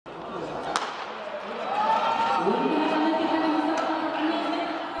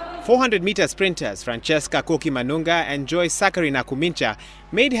400-meter sprinters Francisca Koki and Zakari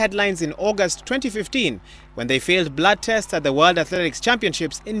made headlines in August 2015 when they failed blood tests at the World Athletics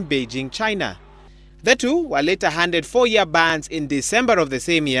Championships in Beijing, China. The two were later handed 4-year bans in December of the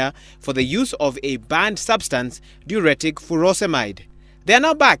same year for the use of a banned substance, diuretic furosemide. They are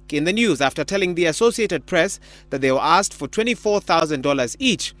now back in the news after telling the Associated Press that they were asked for $24,000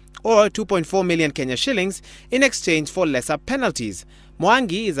 each, or 2.4 million Kenya shillings, in exchange for lesser penalties.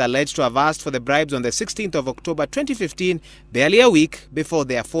 Mwangi is alleged to have asked for the bribes on the 16th of October 2015, barely a week before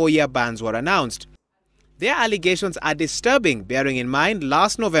their 4-year bans were announced. Their allegations are disturbing, bearing in mind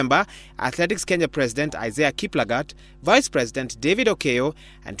last November, Athletics Kenya President Isaiah Kiplagat, Vice President David Okeyo,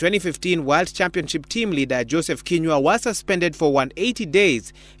 and 2015 World Championship team leader Joseph Kinyua were suspended for 180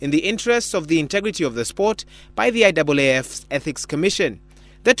 days in the interests of the integrity of the sport by the IAAF's Ethics Commission.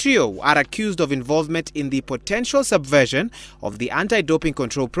 The trio are accused of involvement in the potential subversion of the anti-doping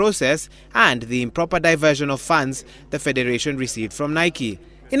control process and the improper diversion of funds the federation received from Nike.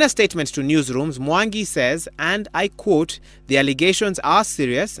 In a statement to newsrooms, Mwangi says, and I quote, "The allegations are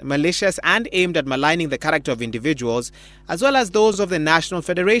serious, malicious and aimed at maligning the character of individuals as well as those of the National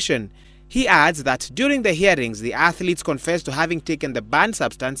Federation." He adds that during the hearings, the athletes confessed to having taken the banned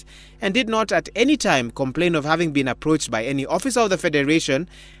substance and did not at any time complain of having been approached by any officer of the federation,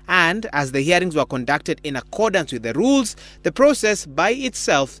 and as the hearings were conducted in accordance with the rules, the process by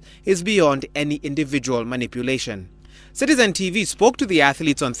itself is beyond any individual manipulation. Citizen TV spoke to the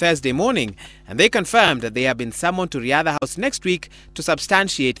athletes on Thursday morning, and they confirmed that they have been summoned to Riyadh House next week to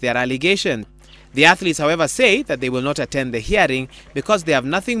substantiate their allegation. The athletes, however, say that they will not attend the hearing because they have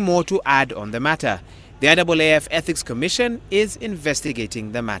nothing more to add on the matter. The IAAF Ethics Commission is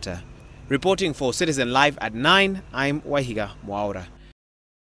investigating the matter. Reporting for Citizen Live at 9, I'm Wahiga Mwaura.